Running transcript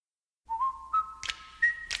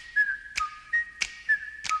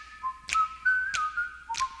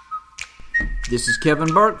This is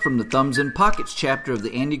Kevin Burke from the Thumbs in Pockets chapter of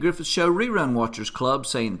the Andy Griffith Show Rerun Watchers Club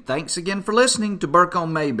saying thanks again for listening to Burke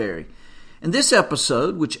on Mayberry. In this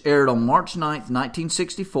episode, which aired on March 9th,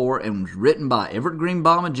 1964 and was written by Everett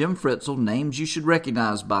Greenbaum and Jim Fritzl, names you should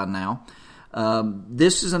recognize by now,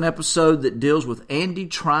 this is an episode that deals with Andy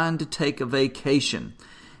trying to take a vacation.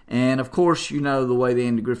 And, of course, you know the way the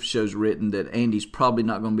Andy Griffith Show is written that Andy's probably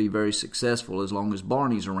not going to be very successful as long as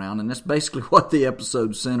Barney's around, and that's basically what the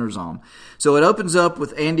episode centers on. So it opens up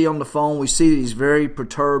with Andy on the phone. We see that he's very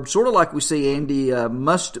perturbed, sort of like we see Andy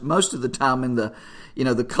most of the time in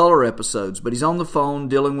the color episodes. But he's on the phone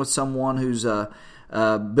dealing with someone who's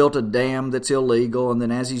built a dam that's illegal, and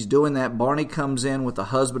then as he's doing that, Barney comes in with a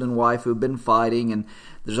husband and wife who have been fighting, and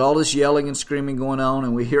there's all this yelling and screaming going on,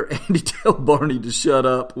 and we hear Andy tell Barney to shut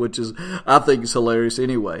up, which is, I think, is hilarious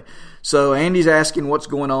anyway. So Andy's asking what's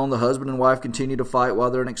going on. The husband and wife continue to fight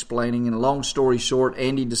while they're explaining, and long story short,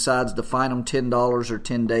 Andy decides to fine them $10 or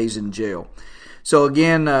 10 days in jail. So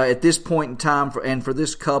again, at this point in time, for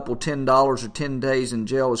this couple, $10 or 10 days in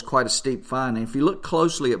jail is quite a steep fine. And if you look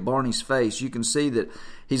closely at Barney's face, you can see that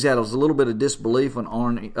he's had a little bit of disbelief when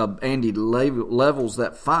Andy levels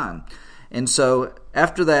that fine. And so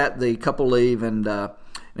after that, the couple leave, and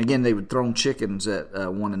again, they would throw chickens at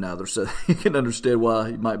one another, so you can understand why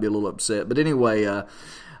he might be a little upset. But anyway,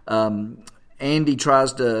 Andy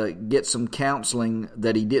tries to get some counseling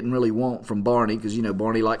that he didn't really want from Barney, because,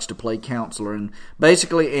 Barney likes to play counselor. And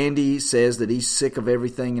basically, Andy says that he's sick of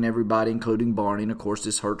everything and everybody, including Barney. And, of course,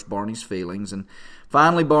 this hurts Barney's feelings. And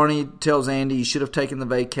finally, Barney tells Andy he should have taken the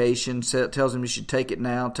vacation, tells him he should take it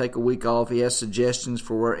now, take a week off. He has suggestions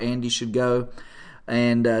for where Andy should go,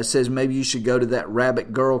 and says maybe you should go to that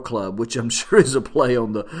Rabbit Girl Club, which I'm sure is a play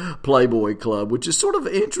on the Playboy Club, which is sort of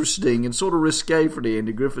interesting and sort of risque for the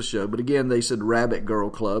Andy Griffith Show. But again, they said Rabbit Girl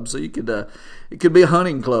Club, so you could it could be a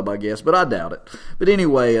hunting club, I guess, but I doubt it. But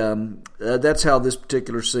anyway, that's how this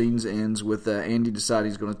particular scene ends, with Andy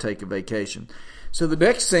deciding he's going to take a vacation. So the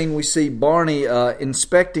next scene, we see Barney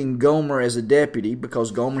inspecting Gomer as a deputy,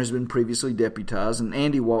 because Gomer has been previously deputized, and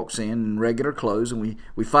Andy walks in regular clothes, and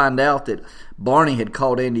we find out that Barney had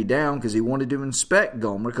called Andy down because he wanted to inspect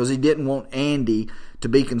Gomer, because he didn't want Andy to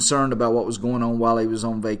be concerned about what was going on while he was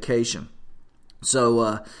on vacation.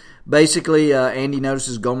 So basically, Andy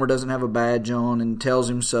notices Gomer doesn't have a badge on and tells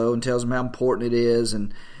him so, and tells him how important it is,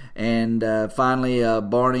 and finally,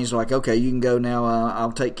 Barney's like, okay, you can go now,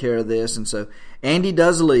 I'll take care of this. And so Andy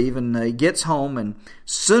does leave, and he gets home, and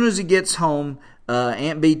as soon as he gets home,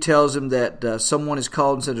 Aunt Bee tells him that someone has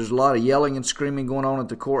called and said there's a lot of yelling and screaming going on at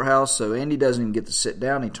the courthouse. So Andy doesn't even get to sit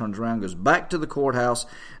down. He turns around, goes back to the courthouse,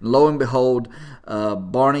 and lo and behold,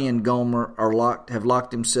 Barney and Gomer have locked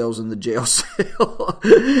themselves in the jail cell.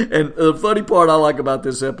 And the funny part I like about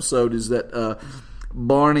this episode is that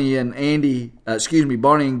Barney and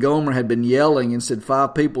Gomer had been yelling and said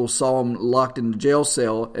 5 people saw them locked in the jail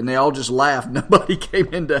cell, and they all just laughed. Nobody came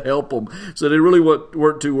in to help them. So they really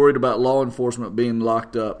weren't too worried about law enforcement being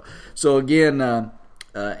locked up. So again,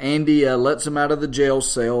 Andy lets them out of the jail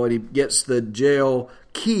cell, and he gets the jail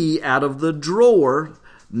key out of the drawer,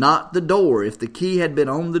 not the door. If the key had been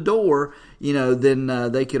on the door, then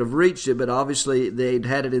they could have reached it, but obviously they'd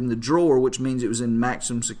had it in the drawer, which means it was in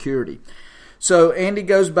maximum security. So Andy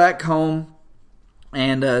goes back home,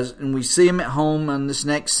 and we see him at home in this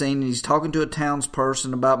next scene, and he's talking to a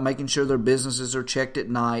townsperson about making sure their businesses are checked at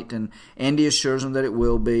night, and Andy assures him that it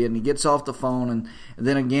will be, and he gets off the phone, and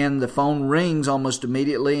then again the phone rings almost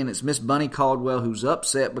immediately, and it's Miss Bunny Caldwell, who's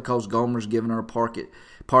upset because Gomer's given her a parking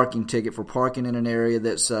ticket for parking in an area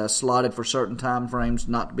that's slotted for certain time frames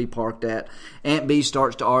not to be parked at. Aunt Bee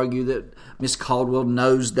starts to argue that Miss Caldwell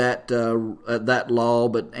knows that law,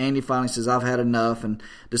 but Andy finally says, I've had enough, and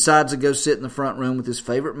decides to go sit in the front room with his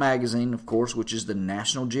favorite magazine, of course, which is the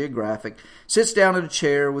National Geographic, sits down in a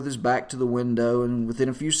chair with his back to the window, and within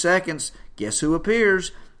a few seconds, guess who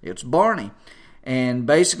appears? It's Barney. And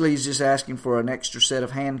basically he's just asking for an extra set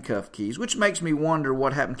of handcuff keys, which makes me wonder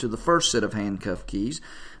what happened to the first set of handcuff keys.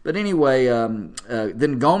 But anyway,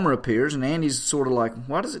 then Gomer appears, and Andy's sort of like,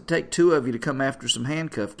 why does it take 2 of you to come after some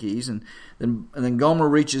handcuff keys? And then Gomer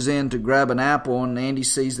reaches in to grab an apple, and Andy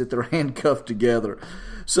sees that they're handcuffed together.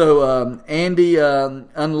 So Andy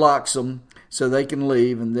unlocks them so they can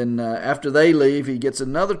leave, and then after they leave, he gets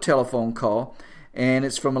another telephone call, and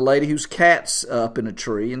it's from a lady whose cat's up in a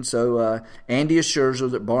tree. And so Andy assures her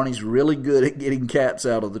that Barney's really good at getting cats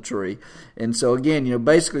out of the tree. And so again,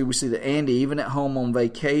 basically we see that Andy, even at home on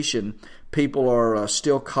vacation, people are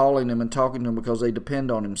still calling him and talking to him because they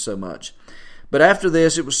depend on him so much. But after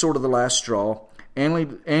this, it was sort of the last straw.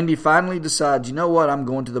 Andy finally decides, you know what, I'm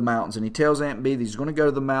going to the mountains. And he tells Aunt Bee that he's going to go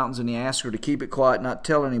to the mountains, and he asks her to keep it quiet, not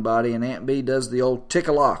tell anybody. And Aunt Bee does the old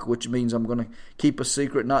tick-a-lock, which means I'm going to keep a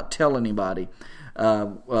secret, not tell anybody.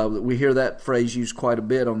 We hear that phrase used quite a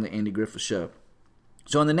bit on the Andy Griffith Show.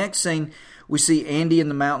 So in the next scene, we see Andy in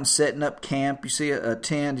the mountains setting up camp. You see a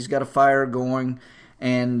tent. He's got a fire going.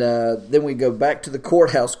 And then we go back to the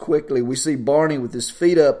courthouse quickly. We see Barney with his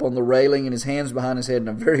feet up on the railing and his hands behind his head in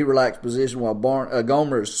a very relaxed position while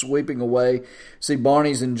Gomer is sweeping away. See,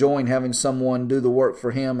 Barney's enjoying having someone do the work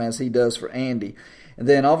for him as he does for Andy. And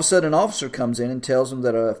then all of a sudden an officer comes in and tells him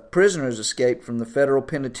that a prisoner has escaped from the federal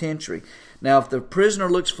penitentiary. Now, if the prisoner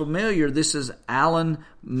looks familiar, this is Alan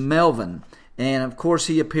Melvin. And, of course,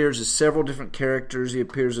 he appears as several different characters. He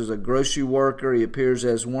appears as a grocery worker. He appears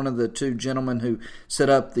as one of the two gentlemen who set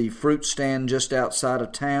up the fruit stand just outside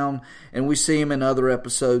of town. And we see him in other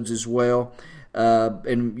episodes as well.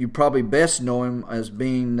 And you probably best know him as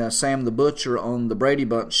being Sam the Butcher on the Brady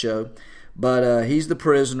Bunch show. But he's the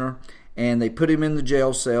prisoner, and they put him in the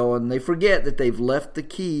jail cell. And they forget that they've left the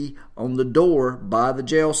key on the door by the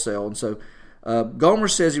jail cell. And so Gomer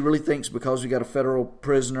says he really thinks because we got a federal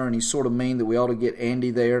prisoner and he's sort of mean that we ought to get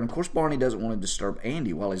Andy there. And, of course, Barney doesn't want to disturb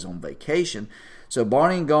Andy while he's on vacation. So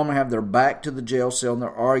Barney and Gomer have their back to the jail cell, and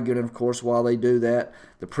they're arguing. And, of course, while they do that,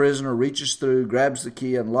 the prisoner reaches through, grabs the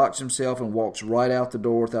key, unlocks himself, and walks right out the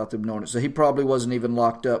door without them knowing it. So he probably wasn't even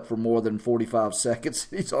locked up for more than 45 seconds.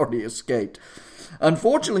 He's already escaped.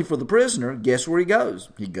 Unfortunately for the prisoner, guess where he goes?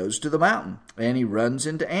 He goes to the mountain, and he runs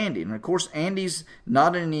into Andy. And, of course, Andy's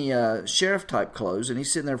not in any sheriff-type clothes, and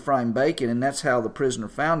he's sitting there frying bacon, and that's how the prisoner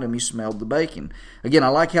found him. He smelled the bacon. Again, I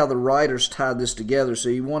like how the writers tied this together, so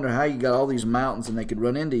you wonder how you got all these mountains and they could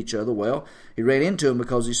run into each other. Well, he ran into him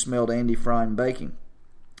because he smelled Andy frying bacon.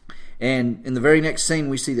 And in the very next scene,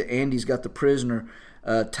 we see that Andy's got the prisoner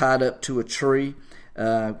tied up to a tree.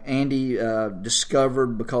 Andy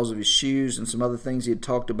discovered because of his shoes and some other things he had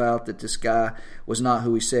talked about that this guy was not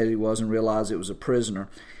who he said he was, and realized it was a prisoner.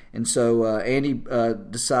 And so Andy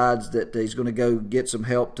decides that he's going to go get some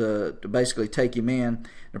help to basically take him in.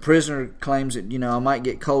 The prisoner claims that, I might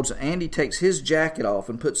get cold. So Andy takes his jacket off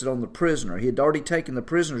and puts it on the prisoner. He had already taken the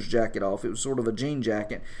prisoner's jacket off. It was sort of a jean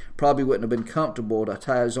jacket. Probably wouldn't have been comfortable to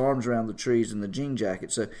tie his arms around the trees in the jean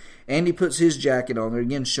jacket. So Andy puts his jacket on there,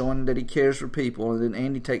 again showing that he cares for people. And then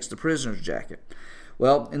Andy takes the prisoner's jacket.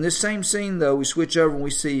 Well, in this same scene, though, we switch over and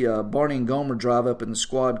we see Barney and Gomer drive up in the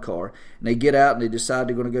squad car. And they get out and they decide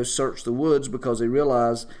they're going to go search the woods because they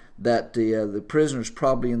realize that the prisoner's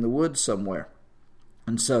probably in the woods somewhere.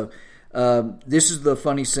 And so this is the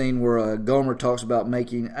funny scene where Gomer talks about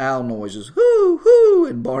making owl noises, hoo, hoo,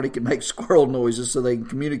 and Barney can make squirrel noises so they can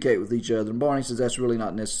communicate with each other. And Barney says that's really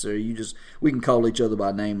not necessary. We can call each other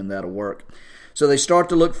by name and that'll work. So they start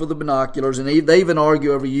to look for the binoculars, and they even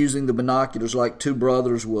argue over using the binoculars like two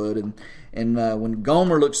brothers would. And when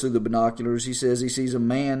Gomer looks through the binoculars, he says he sees a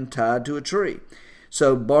man tied to a tree.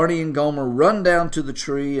 So Barney and Gomer run down to the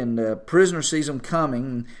tree, and the prisoner sees them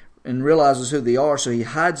coming and realizes who they are, so he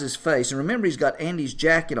hides his face. And remember, he's got Andy's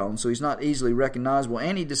jacket on, so he's not easily recognizable,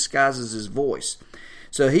 and he disguises his voice.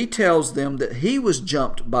 So he tells them that he was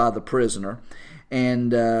jumped by the prisoner,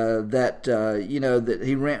 and that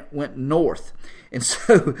he went north. And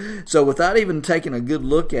so without even taking a good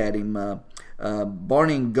look at him,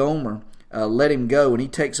 Barney and Gomer let him go, and he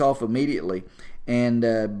takes off immediately.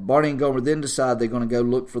 And Barney and Gomer then decide they're going to go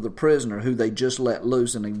look for the prisoner who they just let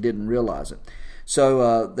loose, and they didn't realize it.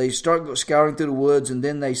 So they start scouring through the woods, and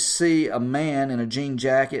then they see a man in a jean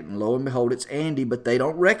jacket, and lo and behold, it's Andy, but they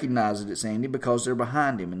don't recognize that it's Andy because they're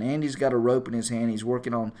behind him. And Andy's got a rope in his hand. He's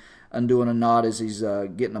working on undoing a knot as he's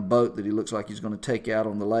getting a boat that he looks like he's going to take out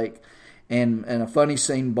on the lake. And a funny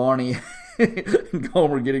scene, Barney and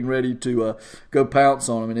Gomer getting ready to go pounce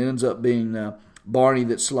on him, and it ends up being Barney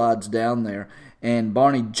that slides down there. And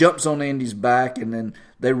Barney jumps on Andy's back, and then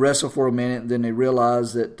they wrestle for a minute, and then they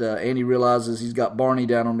realize that Andy realizes he's got Barney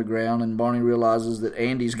down on the ground, and Barney realizes that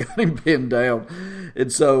Andy's got him pinned down.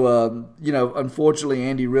 And so, unfortunately,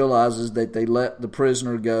 Andy realizes that they let the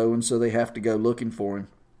prisoner go, and so they have to go looking for him.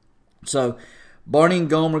 So Barney and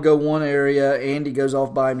Gomer go one area, Andy goes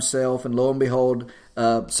off by himself, and lo and behold,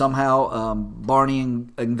 somehow Barney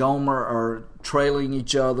and Gomer are trailing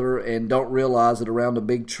each other and don't realize it around a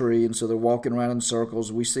big tree, and so they're walking around in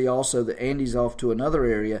circles. We see also that Andy's off to another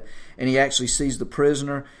area, and he actually sees the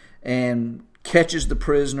prisoner and catches the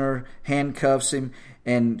prisoner, handcuffs him,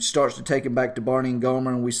 and starts to take him back to Barney and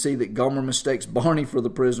Gomer, and we see that Gomer mistakes Barney for the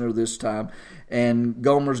prisoner this time, and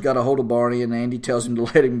Gomer's got a hold of Barney, and Andy tells him to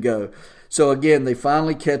let him go. So again, they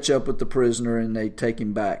finally catch up with the prisoner, and they take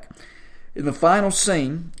him back. In the final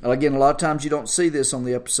scene, again, a lot of times you don't see this on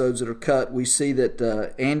the episodes that are cut. We see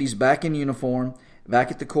that Andy's back in uniform,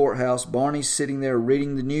 back at the courthouse. Barney's sitting there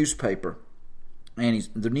reading the newspaper. And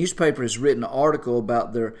the newspaper has written an article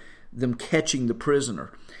about them catching the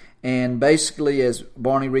prisoner. And basically, as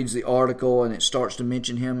Barney reads the article and it starts to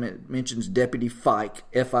mention him, it mentions Deputy Fike,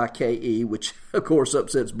 F-I-K-E, which of course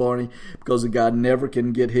upsets Barney because the guy never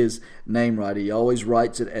can get his name right. He always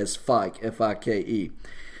writes it as Fike, F-I-K-E.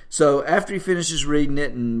 So after he finishes reading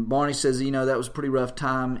it and Barney says, that was a pretty rough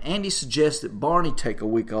time, Andy suggests that Barney take a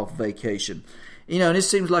week off vacation. And it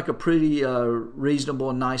seems like a pretty reasonable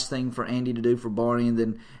and nice thing for Andy to do for Barney. And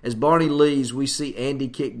then as Barney leaves, we see Andy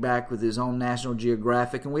kick back with his own National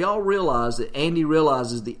Geographic. And we all realize that Andy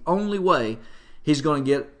realizes the only way he's going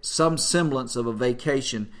to get some semblance of a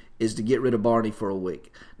vacation is to get rid of Barney for a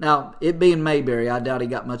week. Now, it being Mayberry, I doubt he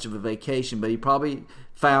got much of a vacation, but he probably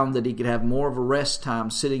found that he could have more of a rest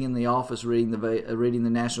time sitting in the office reading the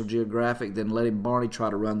National Geographic than letting Barney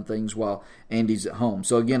try to run things while Andy's at home.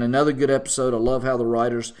 So again, another good episode. I love how the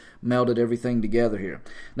writers melded everything together here.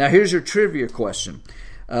 Now here's your trivia question.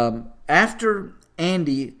 After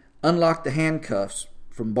Andy unlocked the handcuffs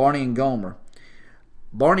from Barney and Gomer,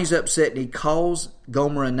 Barney's upset and he calls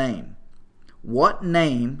Gomer a name. What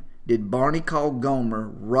name did Barney call Gomer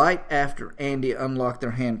right after Andy unlocked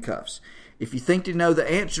their handcuffs? If you think you know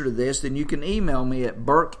the answer to this, then you can email me at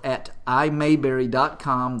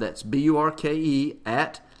burke@imayberry.com. That's B-U-R-K-E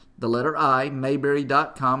at the letter I,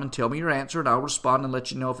 mayberry.com, and tell me your answer, and I'll respond and let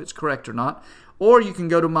you know if it's correct or not. Or you can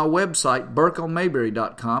go to my website,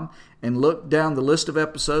 burkeonmayberry.com, and look down the list of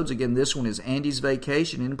episodes. Again, this one is Andy's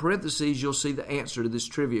Vacation. In parentheses, you'll see the answer to this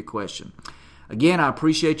trivia question. Again, I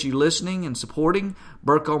appreciate you listening and supporting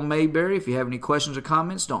Burke on Mayberry. If you have any questions or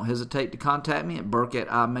comments, don't hesitate to contact me at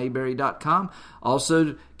burke@imayberry.com.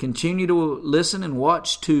 Also, continue to listen and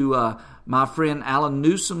watch to my friend Alan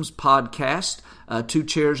Newsom's podcast, Two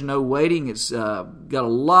Chairs, No Waiting. It's got a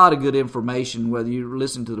lot of good information, whether you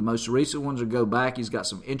listen to the most recent ones or go back. He's got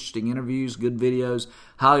some interesting interviews, good videos.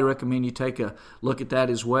 Highly recommend you take a look at that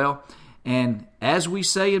as well. And as we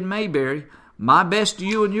say in Mayberry, my best to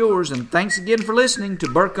you and yours, and thanks again for listening to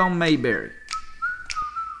Burke on Mayberry.